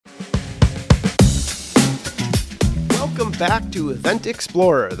Welcome back to Event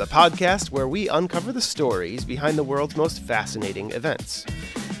Explorer, the podcast where we uncover the stories behind the world's most fascinating events.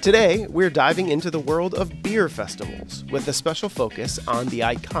 Today, we're diving into the world of beer festivals with a special focus on the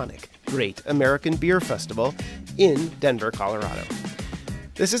iconic Great American Beer Festival in Denver, Colorado.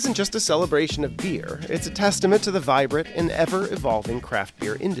 This isn't just a celebration of beer, it's a testament to the vibrant and ever-evolving craft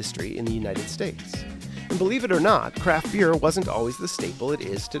beer industry in the United States. And believe it or not, craft beer wasn't always the staple it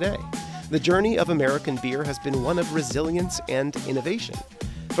is today. The journey of American beer has been one of resilience and innovation.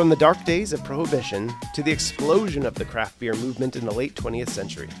 From the dark days of Prohibition to the explosion of the craft beer movement in the late 20th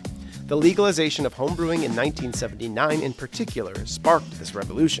century. The legalization of homebrewing in 1979 in particular sparked this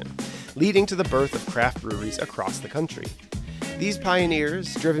revolution, leading to the birth of craft breweries across the country. These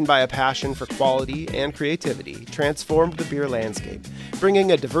pioneers, driven by a passion for quality and creativity, transformed the beer landscape,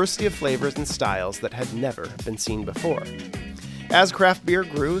 bringing a diversity of flavors and styles that had never been seen before. As craft beer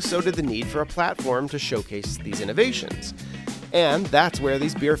grew, so did the need for a platform to showcase these innovations. And that's where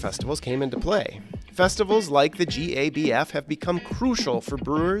these beer festivals came into play. Festivals like the GABF have become crucial for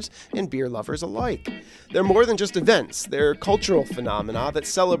brewers and beer lovers alike. They're more than just events, they're cultural phenomena that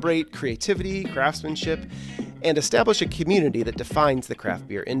celebrate creativity, craftsmanship, and establish a community that defines the craft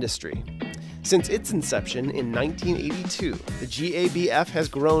beer industry. Since its inception in 1982, the GABF has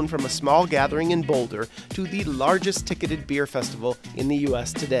grown from a small gathering in Boulder to the largest ticketed beer festival in the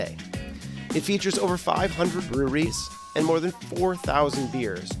U.S. today. It features over 500 breweries and more than 4,000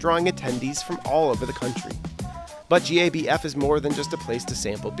 beers, drawing attendees from all over the country. But GABF is more than just a place to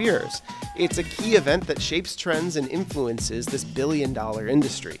sample beers. It's a key event that shapes trends and influences this billion-dollar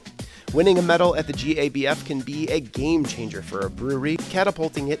industry. Winning a medal at the GABF can be a game changer for a brewery,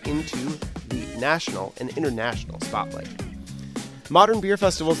 catapulting it into the national and international spotlight. Modern beer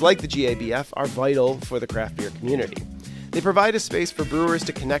festivals like the GABF are vital for the craft beer community. They provide a space for brewers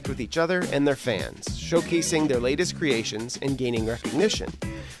to connect with each other and their fans, showcasing their latest creations and gaining recognition.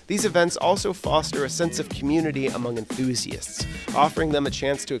 These events also foster a sense of community among enthusiasts, offering them a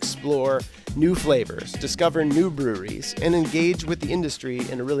chance to explore new flavors, discover new breweries, and engage with the industry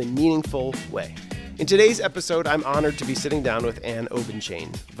in a really meaningful way. In today's episode, I'm honored to be sitting down with Ann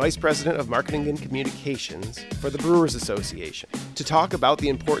Obenchain, Vice President of Marketing and Communications for the Brewers Association, to talk about the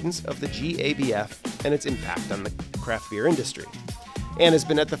importance of the GABF and its impact on the craft beer industry. Ann has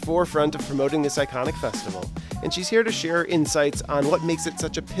been at the forefront of promoting this iconic festival, and she's here to share insights on what makes it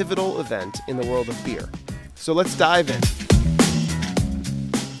such a pivotal event in the world of beer. So let's dive in.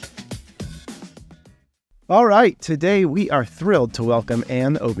 All right, today we are thrilled to welcome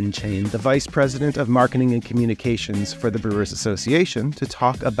Ann Obenchain, the Vice President of Marketing and Communications for the Brewers Association, to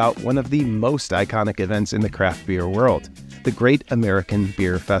talk about one of the most iconic events in the craft beer world, the Great American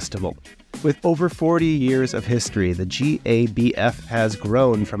Beer Festival. With over 40 years of history, the GABF has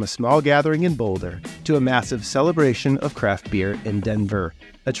grown from a small gathering in Boulder to a massive celebration of craft beer in Denver,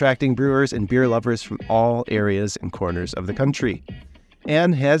 attracting brewers and beer lovers from all areas and corners of the country.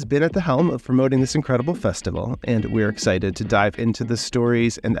 Ann has been at the helm of promoting this incredible festival, and we're excited to dive into the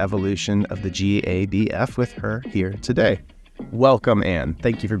stories and evolution of the GABF with her here today. Welcome, Ann.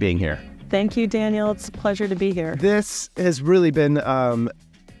 Thank you for being here. Thank you, Daniel. It's a pleasure to be here. This has really been an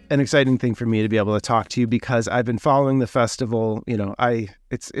exciting thing for me to be able to talk to you because I've been following the festival. You know,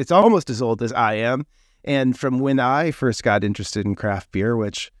 it's almost as old as I am, and from when I first got interested in craft beer,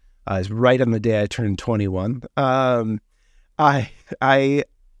 which is right on the day I turned 21. I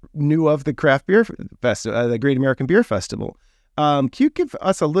knew of the craft beer festival, the Great American Beer Festival. Can you give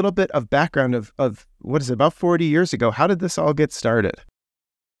us a little bit of background of what is it, about 40 years ago? How did this all get started?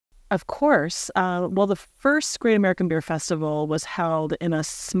 Of course. Well, the first Great American Beer Festival was held in a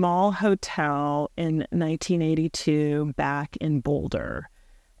small hotel in 1982 back in Boulder.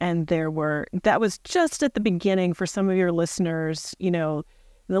 And that was just at the beginning for some of your listeners, you know.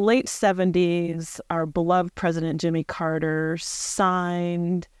 In the late 70s, our beloved President Jimmy Carter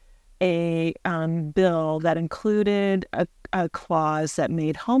signed a bill that included a clause that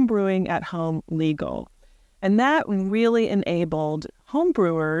made homebrewing at home legal. And that really enabled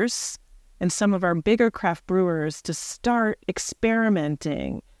homebrewers and some of our bigger craft brewers to start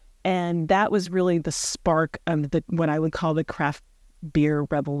experimenting. And that was really the spark of what I would call the craft beer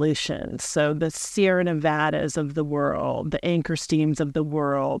revolution. So the Sierra Nevadas of the world, the Anchor Steams of the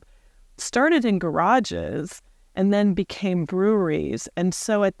world, started in garages and then became breweries. And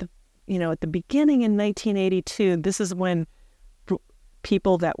so at the beginning in 1982, this is when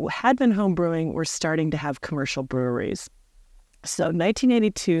people that had been home brewing were starting to have commercial breweries. So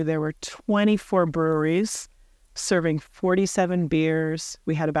 1982, there were 24 breweries serving 47 beers.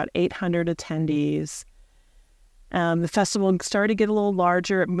 We had about 800 attendees. The festival started to get a little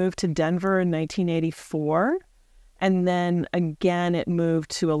larger. It moved to Denver in 1984. And then again, it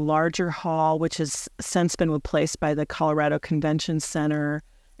moved to a larger hall, which has since been replaced by the Colorado Convention Center.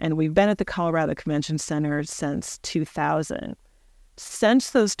 And we've been at the Colorado Convention Center since 2000.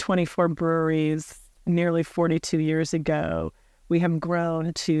 Since those 24 breweries, nearly 42 years ago, we have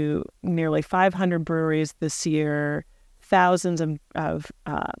grown to nearly 500 breweries this year, thousands of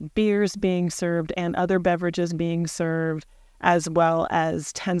beers being served and other beverages being served, as well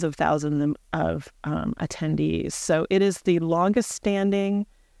as tens of thousands of attendees. So it is the longest standing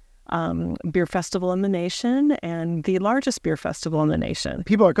beer festival in the nation and the largest beer festival in the nation.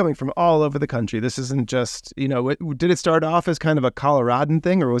 People are coming from all over the country. This isn't just, did it start off as kind of a Coloradan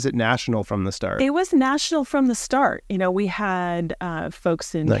thing, or was it national from the start? It was national from the start. We had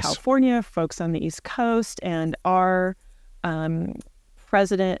folks in California, folks on the East Coast, and our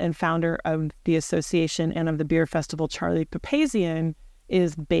president and founder of the association and of the beer festival, Charlie Papazian,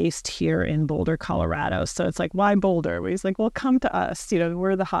 is based here in Boulder, Colorado. So it's like, why Boulder? He's like, well, come to us.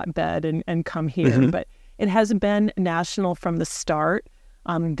 We're the hotbed and come here. Mm-hmm. But it has been national from the start.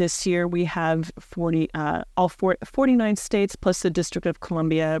 This year we have 49 states plus the District of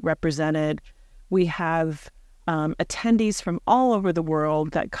Columbia represented. We have attendees from all over the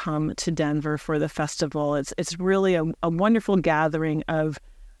world that come to Denver for the festival. It's really a wonderful gathering of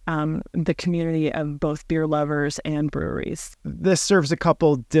the community of both beer lovers and breweries. This serves a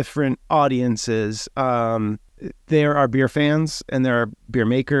couple different audiences. There are beer fans and there are beer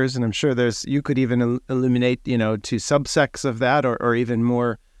makers, and I'm sure you could even illuminate, to subsects of that or even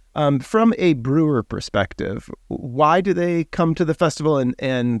more. From a brewer perspective, why do they come to the festival,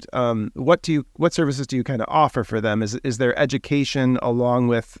 and what services do you kind of offer for them? Is there education along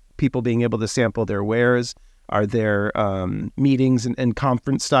with people being able to sample their wares? Are there meetings and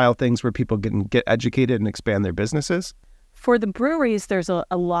conference style things where people can get educated and expand their businesses? For the breweries, there's a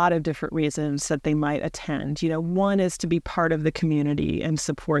lot of different reasons that they might attend. One is to be part of the community and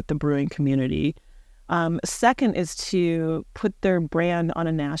support the brewing community. Second is to put their brand on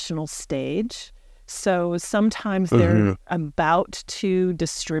a national stage. So sometimes they're about to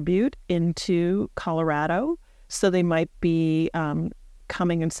distribute into Colorado. So they might be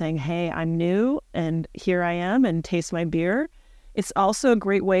coming and saying, hey, I'm new and here I am, and taste my beer. It's also a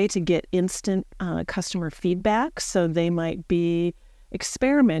great way to get instant customer feedback. So they might be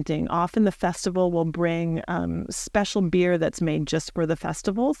experimenting. Often the festival will bring special beer that's made just for the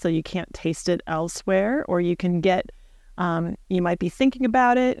festival, so you can't taste it elsewhere, or you can get, you might be thinking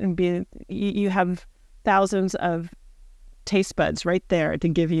about it and you have thousands of taste buds right there to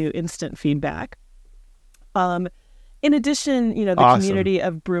give you instant feedback. In addition, the Awesome. Community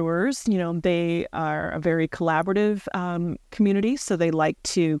of brewers, they are a very collaborative community, so they like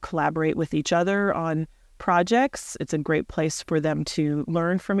to collaborate with each other on projects. It's a great place for them to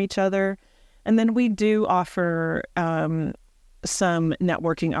learn from each other. And then we do offer some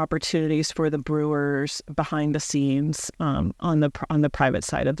networking opportunities for the brewers behind the scenes on the private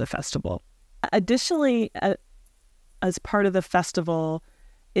side of the festival. Additionally, as part of the festival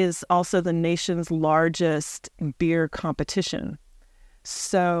is also the nation's largest beer competition.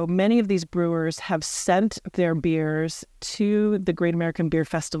 So many of these brewers have sent their beers to the Great American Beer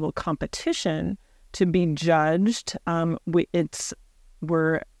Festival competition to be judged.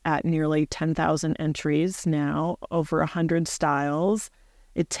 We're at nearly 10,000 entries now, over 100 styles.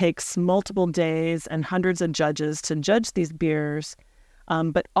 It takes multiple days and hundreds of judges to judge these beers.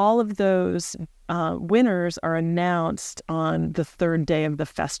 But all of those winners are announced on the third day of the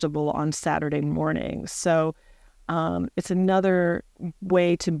festival on Saturday morning. So it's another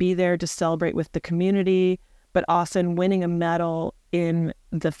way to be there to celebrate with the community, but often winning a medal in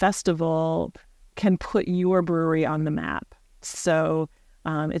the festival can put your brewery on the map. So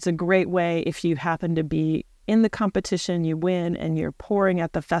it's a great way if you happen to be in the competition, you win, and you're pouring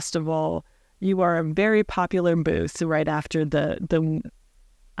at the festival, you are a very popular booth right after the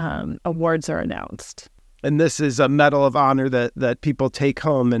awards are announced. And this is a medal of honor that people take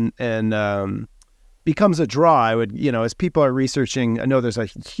home and becomes a draw. I would, as people are researching, I know there's a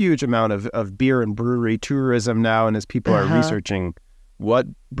huge amount of beer and brewery tourism now, and as people are researching what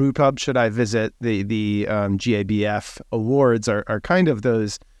brew pub should I visit, the GABF awards are kind of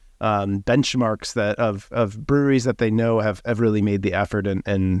those benchmarks that of breweries that they know have really made the effort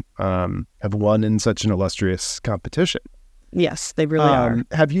and have won in such an illustrious competition. Yes, they really are.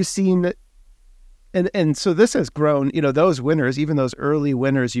 Have you seen, and so this has grown, those winners, even those early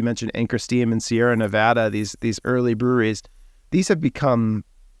winners, you mentioned Anchor Steam and Sierra Nevada, these early breweries, these have become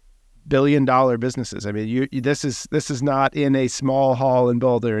billion-dollar businesses. I mean, this is not in a small hall in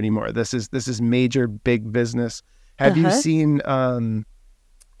Boulder anymore. This is major, big business. Have you seen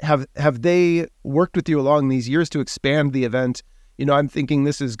Have they worked with you along these years to expand the event? I'm thinking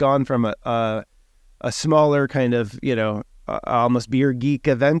this has gone from a smaller kind of, almost beer geek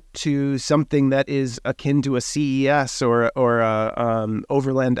event to something that is akin to a CES or a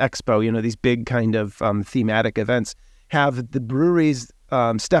Overland Expo, these big kind of thematic events. Have the breweries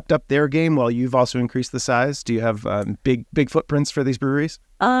stepped up their game while you've also increased the size? Do you have big footprints for these breweries?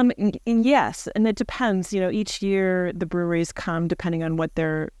 Yes, and it depends. Each year the breweries come depending on what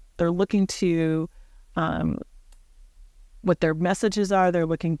they're looking to, what their messages are. They're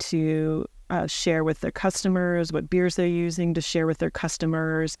looking to share with their customers, what beers they're using to share with their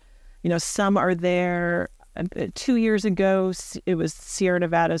customers. Some are there. 2 years ago, it was Sierra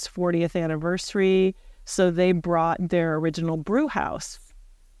Nevada's 40th anniversary, so they brought their original brew house,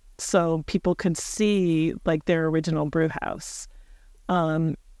 so people could see like their original brew house.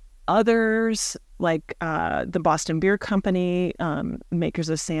 Others, like the Boston Beer Company, makers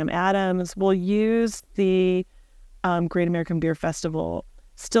of Sam Adams, will use the Great American Beer Festival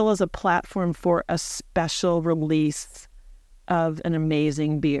still as a platform for a special release of an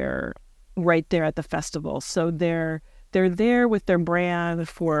amazing beer right there at the festival. So they're there with their brand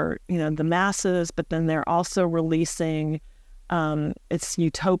for the masses, but then they're also releasing it's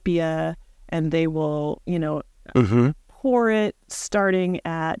Utopia, and they will pour it starting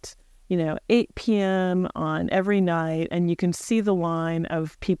at 8 p.m. on every night, and you can see the line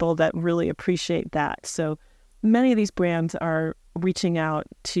of people that really appreciate that. So many of these brands are reaching out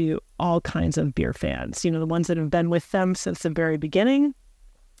to all kinds of beer fans, the ones that have been with them since the very beginning,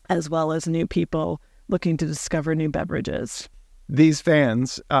 as well as new people looking to discover new beverages. These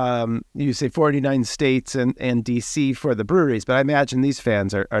fans, you say 49 states and D.C. for the breweries, but I imagine these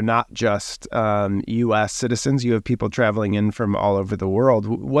fans are not just U.S. citizens. You have people traveling in from all over the world.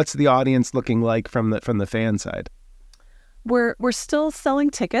 What's the audience looking like from the fan side? We're still selling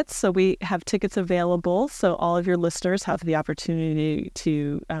tickets, so we have tickets available. So all of your listeners have the opportunity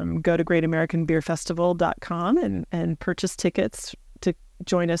to go to greatamericanbeerfestival.com and purchase tickets to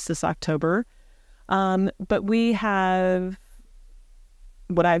join us this October. But we have,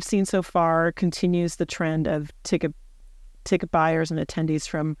 what I've seen so far continues the trend of ticket buyers and attendees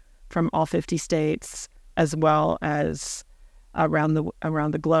from all 50 states, as well as around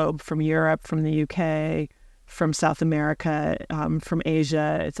the globe, from Europe, from the UK, from South America, from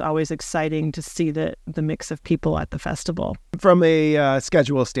Asia. It's always exciting to see the mix of people at the festival. From a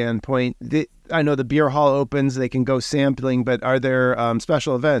schedule standpoint, I know the beer hall opens, they can go sampling, but are there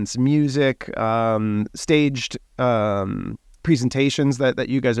special events, music, staged presentations that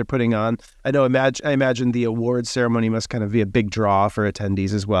you guys are putting on? I imagine the awards ceremony must kind of be a big draw for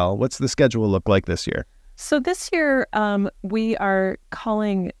attendees as well. What's the schedule look like this year? So this year, we are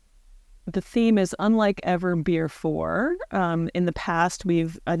calling... The theme is Unlike Ever Beer 4. In the past,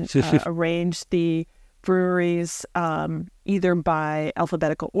 we've arranged the breweries either by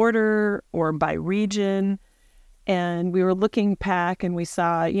alphabetical order or by region. And we were looking back and we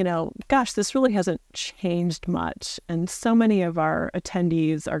saw, gosh, this really hasn't changed much. And so many of our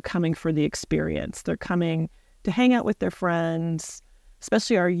attendees are coming for the experience. They're coming to hang out with their friends,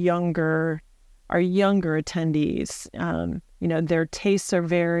 especially our younger attendees. Their tastes are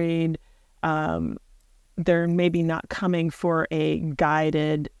varied. They're maybe not coming for a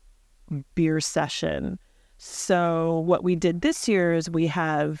guided beer session. So what we did this year is we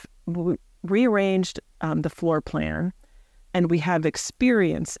have rearranged the floor plan, and we have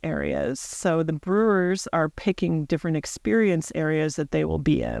experience areas. So the brewers are picking different experience areas that they will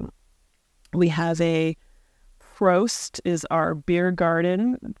be in. We have a Prost is our beer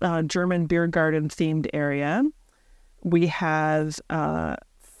garden, German beer garden themed area. We have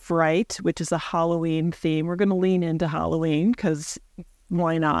Fright, which is a Halloween theme. We're going to lean into Halloween because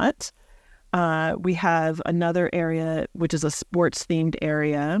why not? We have another area, which is a sports-themed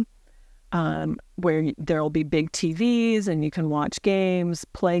area, where there will be big TVs and you can watch games,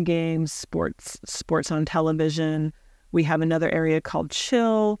 play games, sports on television. We have another area called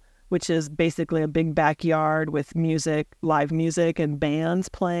Chill, which is basically a big backyard with music, live music, and bands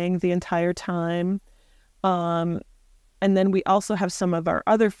playing the entire time. And then we also have some of our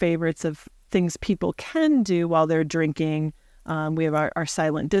other favorites of things people can do while they're drinking. We have our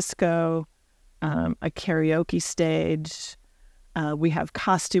silent disco, a karaoke stage. We have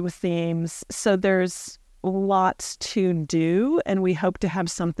costume themes. So there's lots to do, and we hope to have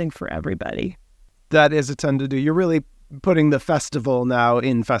something for everybody. That is a ton to do. You're really putting the festival now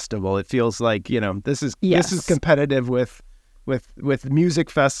in festival. It feels like, this is competitive with music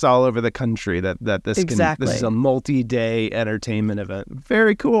fests all over the country, that this is a multi-day entertainment event.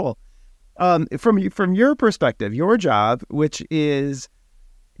 Very cool. From your perspective, your job, which is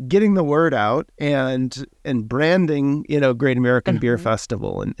getting the word out and branding, Great American Beer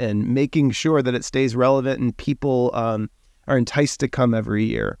Festival and making sure that it stays relevant and people are enticed to come every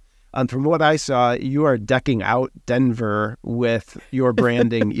year. From what I saw, you are decking out Denver with your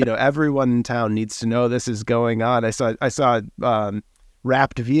branding. Everyone in town needs to know this is going on. I saw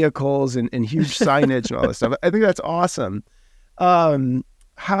wrapped vehicles and huge signage and all this stuff. I think that's awesome. When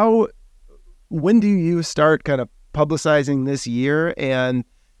do you start kind of publicizing this year, and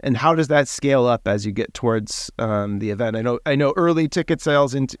how does that scale up as you get towards the event? I know early ticket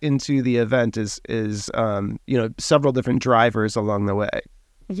sales into the event is several different drivers along the way.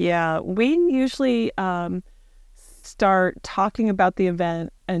 Yeah, we usually start talking about the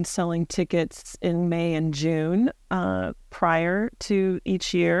event and selling tickets in May and June prior to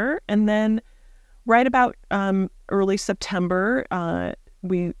each year. And then right about early September,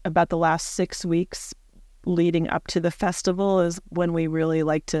 about the last 6 weeks leading up to the festival is when we really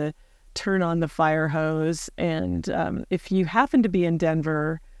like to turn on the fire hose. And if you happen to be in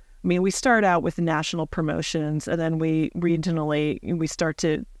Denver, we start out with national promotions, and then we start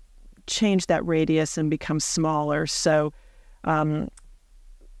to change that radius and become smaller. So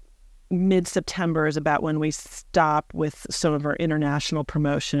mid-September is about when we stop with some of our international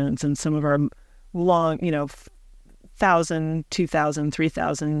promotions and some of our long, 1,000, 2,000,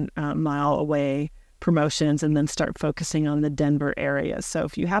 3,000 mile away promotions, and then start focusing on the Denver area. So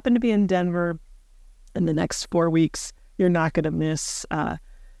if you happen to be in Denver in the next 4 weeks, you're not going to miss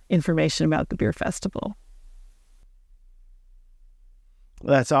information about the beer festival.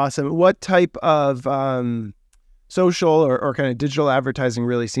 That's awesome. What type of social or kind of digital advertising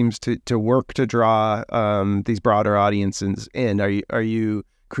really seems to work to draw these broader audiences in? Are you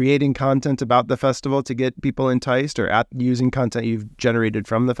creating content about the festival to get people enticed, or using content you've generated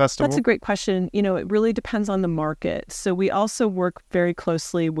from the festival? That's a great question. It really depends on the market. So we also work very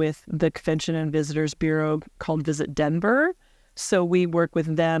closely with the Convention and Visitors Bureau called Visit Denver. So we work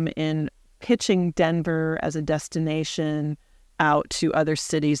with them in pitching Denver as a destination out to other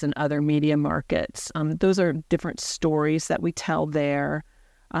cities and other media markets. Those are different stories that we tell there.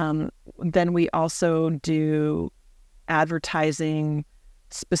 Then we also do advertising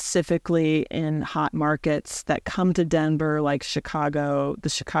specifically in hot markets that come to Denver, like Chicago, the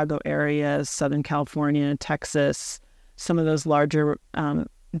Chicago area, Southern California, Texas, some of those larger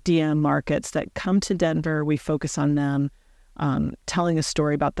DM markets that come to Denver. We focus on them, telling a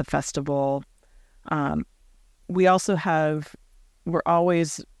story about the festival. We're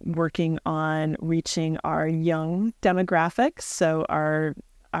always working on reaching our young demographics, so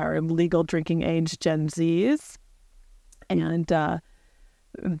our legal drinking age Gen Zs. And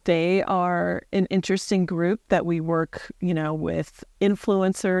they are an interesting group that we work, with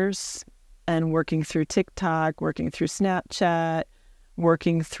influencers and working through TikTok, working through Snapchat,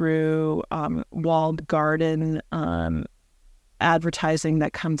 working through walled garden advertising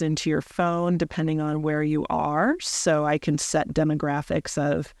that comes into your phone depending on where you are. So I can set demographics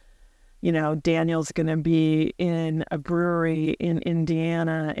of, Daniel's going to be in a brewery in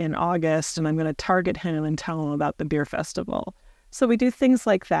Indiana in August, and I'm going to target him and tell him about the beer festival. So we do things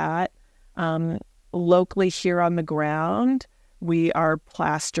like that. Locally here on the ground, we are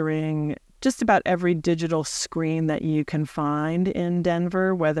plastering just about every digital screen that you can find in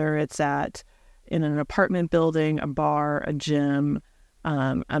Denver, whether it's in an apartment building, a bar, a gym,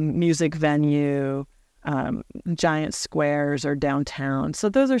 a music venue, giant squares, or downtown. So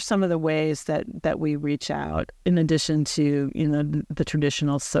those are some of the ways that we reach out, in addition to the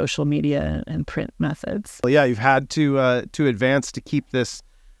traditional social media and print methods. Well, yeah, you've had to advance to keep this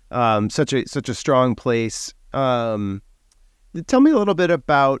such a strong place. Tell me a little bit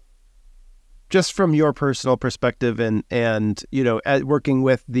about, just from your personal perspective and working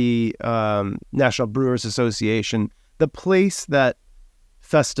with the National Brewers Association, the place that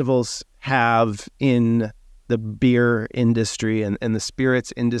festivals have in the beer industry and the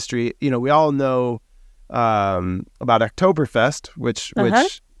spirits industry. We all know about Oktoberfest, which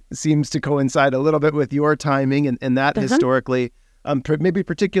seems to coincide a little bit with your timing and that historically, maybe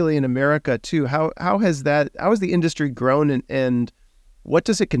particularly in America too. How has the industry grown, and what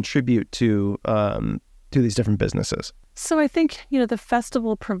does it contribute to these different businesses? So I think, the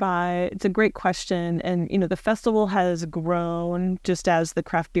festival it's a great question. And, the festival has grown just as the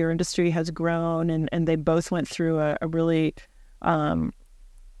craft beer industry has grown. And they both went through a really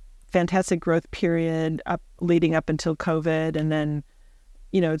fantastic growth period leading up until COVID. And then,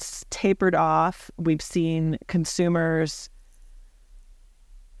 it's tapered off. We've seen consumers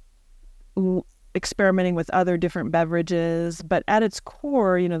experimenting with other different beverages, but at its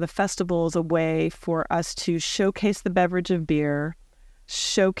core, the festival is a way for us to showcase the beverage of beer,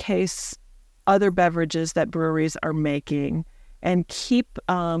 showcase other beverages that breweries are making, and keep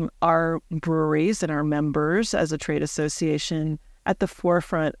our breweries and our members as a trade association at the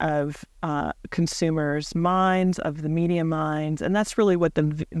forefront of consumers' minds, of the media minds. And that's really what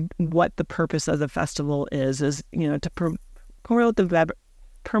the purpose of the festival is to promote the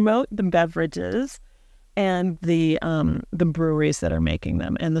beverages and the breweries that are making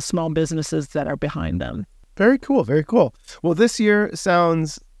them and the small businesses that are behind them. Very cool. Very cool. Well, this year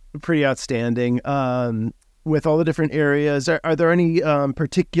sounds pretty outstanding. With all the different areas, are there any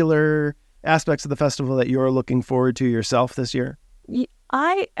particular aspects of the festival that you're looking forward to yourself this year?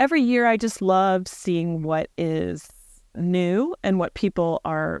 Every year I just love seeing what is new and what people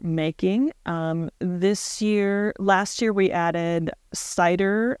are making. Last year we added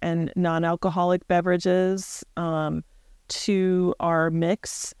cider and non-alcoholic beverages to our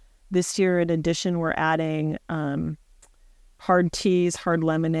mix. This year, in addition, we're adding hard teas, hard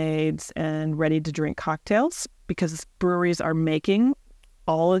lemonades, and ready-to-drink cocktails, because breweries are making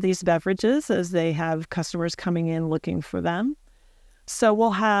all of these beverages as they have customers coming in looking for them. So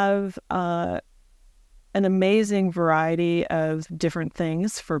we'll have an amazing variety of different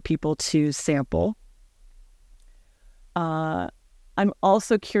things for people to sample. I'm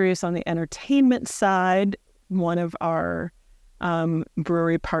also curious on the entertainment side. One of our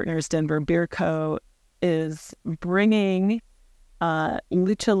brewery partners, Denver Beer Co., is bringing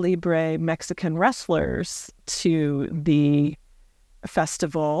lucha libre Mexican wrestlers to the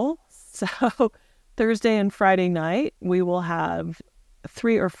festival. So Thursday and Friday night, we will have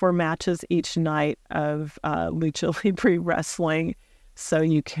 3 or 4 matches each night of lucha libre wrestling. So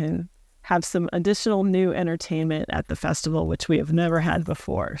you can have some additional new entertainment at the festival, which we have never had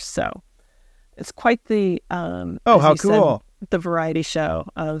before. So it's quite the how cool. The variety show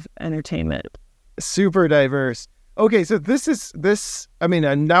of entertainment. Super diverse. Okay, so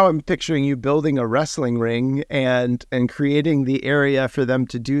now I'm picturing you building a wrestling ring and creating the area for them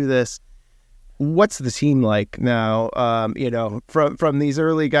to do this. What's the team like now? From these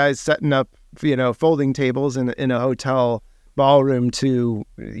early guys setting up, folding tables in a hotel ballroom to,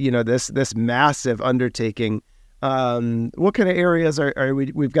 this massive undertaking. What kind of areas are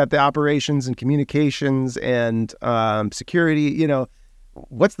we've got the operations and communications and security,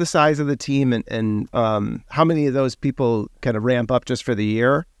 what's the size of the team and how many of those people kind of ramp up just for the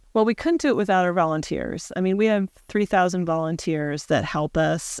year? Well, we couldn't do it without our volunteers. I mean, we have 3,000 volunteers that help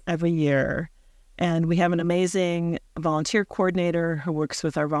us every year. And we have an amazing volunteer coordinator who works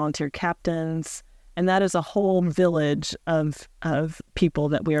with our volunteer captains. And that is a whole village of people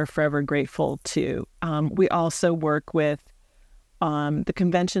that we are forever grateful to. We also work with the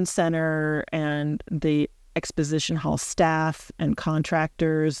convention center and the exposition hall staff and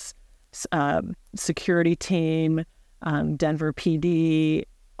contractors, security team, Denver PD.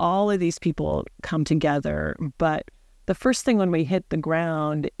 All of these people come together. But the first thing when we hit the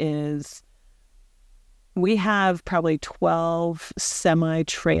ground is we have probably 12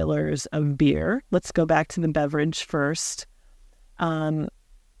 semi-trailers of beer. Let's go back to the beverage first.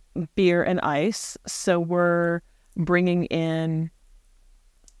 Beer and ice. So we're bringing in,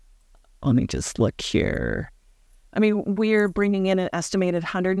 let me just look here. I mean, we're bringing in an estimated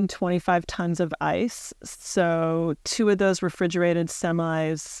 125 tons of ice. So 2 of those refrigerated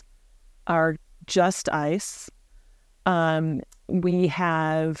semis are just ice. We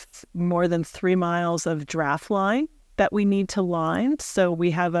have more than 3 miles of draft line that we need to line. So we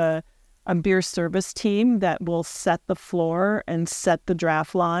have a beer service team that will set the floor and set the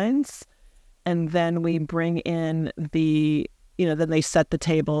draft lines. And then we bring in then they set the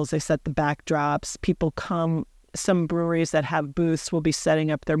tables, they set the backdrops. People come, some breweries that have booths will be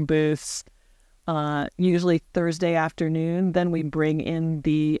setting up their booths, usually Thursday afternoon. Then we bring in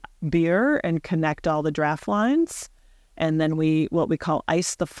the beer and connect all the draft lines. And then what we call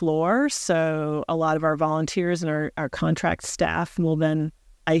ice the floor. So a lot of our volunteers and our contract staff will then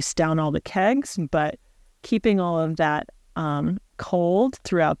ice down all the kegs. But keeping all of that cold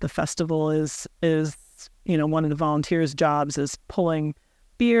throughout the festival is one of the volunteers' jobs is pulling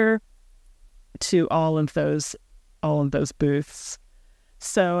beer to all of those booths.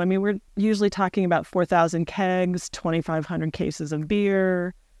 So, I mean, we're usually talking about 4,000 kegs, 2,500 cases of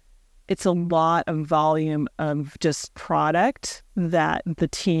beer. It's a lot of volume of just product that the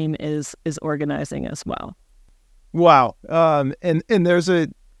team is organizing as well. Wow. And there's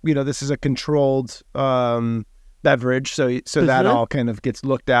this is a controlled beverage, so that all kind of gets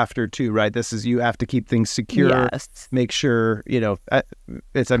looked after too, right? You have to keep things secure, yes. Make sure,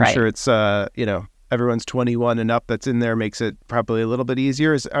 I'm sure it's, everyone's 21 and up that's in there, makes it probably a little bit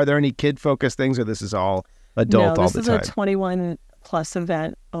easier. Are there any kid-focused things, or this is all adult all the time? No, this is a plus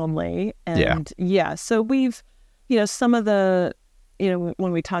event only. And so we've, some of the,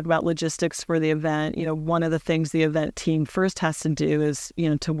 when we talk about logistics for the event, one of the things the event team first has to do is,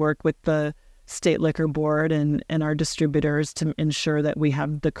 to work with the state liquor board and our distributors to ensure that we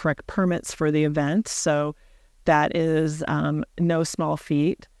have the correct permits for the event. So that is no small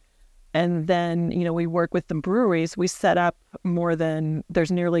feat. And then, we work with the breweries. We set up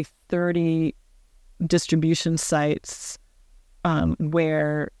there's nearly 30 distribution sites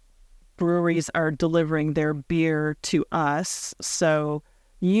where breweries are delivering their beer to us. So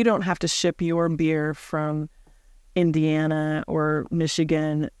you don't have to ship your beer from Indiana or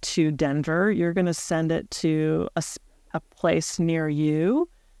Michigan to Denver. You're going to send it to a place near you,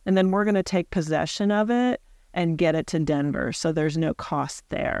 and then we're going to take possession of it and get it to Denver. So there's no cost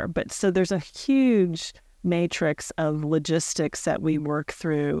there. But so there's a huge matrix of logistics that we work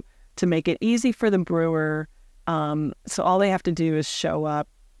through to make it easy for the brewer. So all they have to do is show up,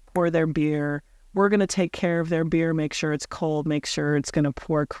 pour their beer. We're going to take care of their beer, make sure it's cold, make sure it's going to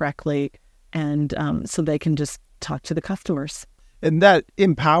pour correctly. And so they can just talk to the customers. And that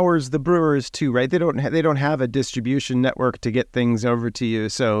empowers the brewers too, right? They don't have a distribution network to get things over to you.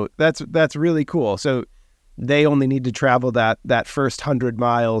 So that's really cool. So they only need to travel that first 100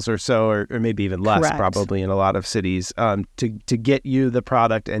 miles or so, or maybe even less. Correct. Probably in a lot of cities, to get you the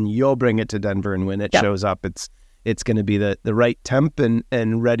product, and you'll bring it to Denver. And when it shows up, it's going to be the right temp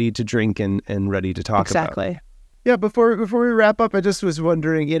and ready to drink and ready to talk about. Exactly. Yeah, before we wrap up, I just was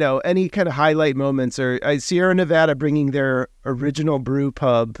wondering, any kind of highlight moments, or Sierra Nevada bringing their original brew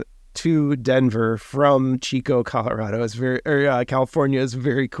pub to Denver from Chico, Colorado California is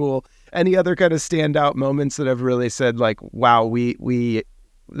very cool. Any other kind of standout moments that have really said like, wow, we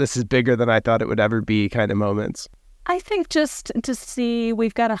this is bigger than I thought it would ever be kind of moments? I think just to see,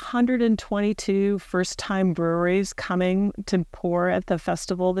 we've got 122 first-time breweries coming to pour at the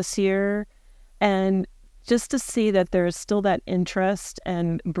festival this year. And just to see that there's still that interest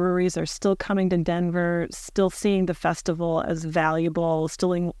and breweries are still coming to Denver, still seeing the festival as valuable,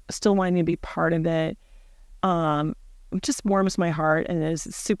 still wanting to be part of it, just warms my heart and is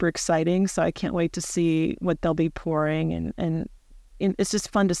super exciting. So I can't wait to see what they'll be pouring. And it's just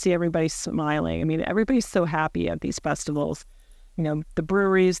fun to see everybody smiling. I mean, everybody's so happy at these festivals. The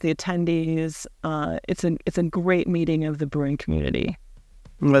breweries, the attendees. It's a great meeting of the brewing community.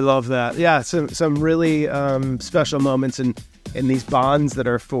 I love that. Yeah, some really special moments in these bonds that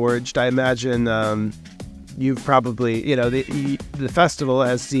are forged. I imagine you've probably, the festival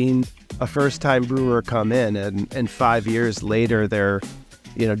has seen a first-time brewer come in, and 5 years later they're,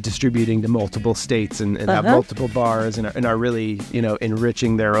 distributing to multiple states and have multiple bars and are really,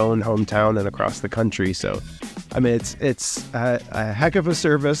 enriching their own hometown and across the country. So, I mean, it's a heck of a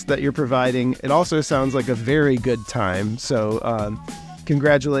service that you're providing. It also sounds like a very good time. So,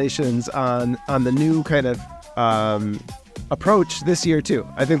 congratulations on the new kind of approach this year too.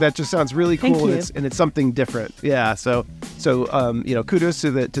 I think that just sounds really cool, and it's something different. Yeah. So kudos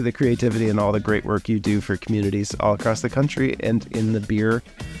to the creativity and all the great work you do for communities all across the country and in the beer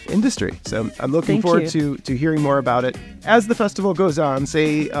industry. So I'm looking forward to hearing more about it as the festival goes on.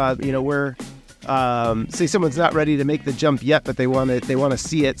 Say say someone's not ready to make the jump yet, but they want to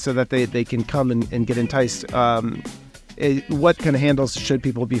see it so that they can come and get enticed. What kind of handles should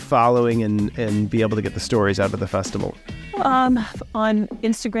people be following and be able to get the stories out of the festival? On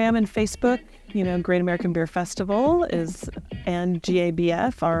Instagram and Facebook, Great American Beer Festival and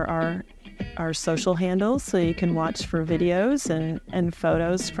GABF are our social handles, so you can watch for videos and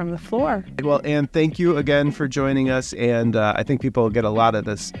photos from the floor. Well, Ann, thank you again for joining us, and I think people will get a lot of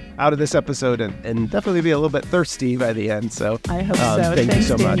this out of this episode and definitely be a little bit thirsty by the end. So I hope so. Thank you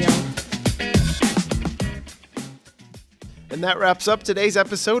so Daniel. much. And that wraps up today's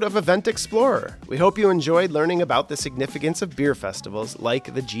episode of Event Explorer. We hope you enjoyed learning about the significance of beer festivals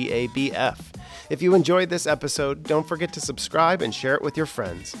like the GABF. If you enjoyed this episode, don't forget to subscribe and share it with your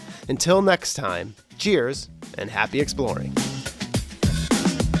friends. Until next time, cheers and happy exploring.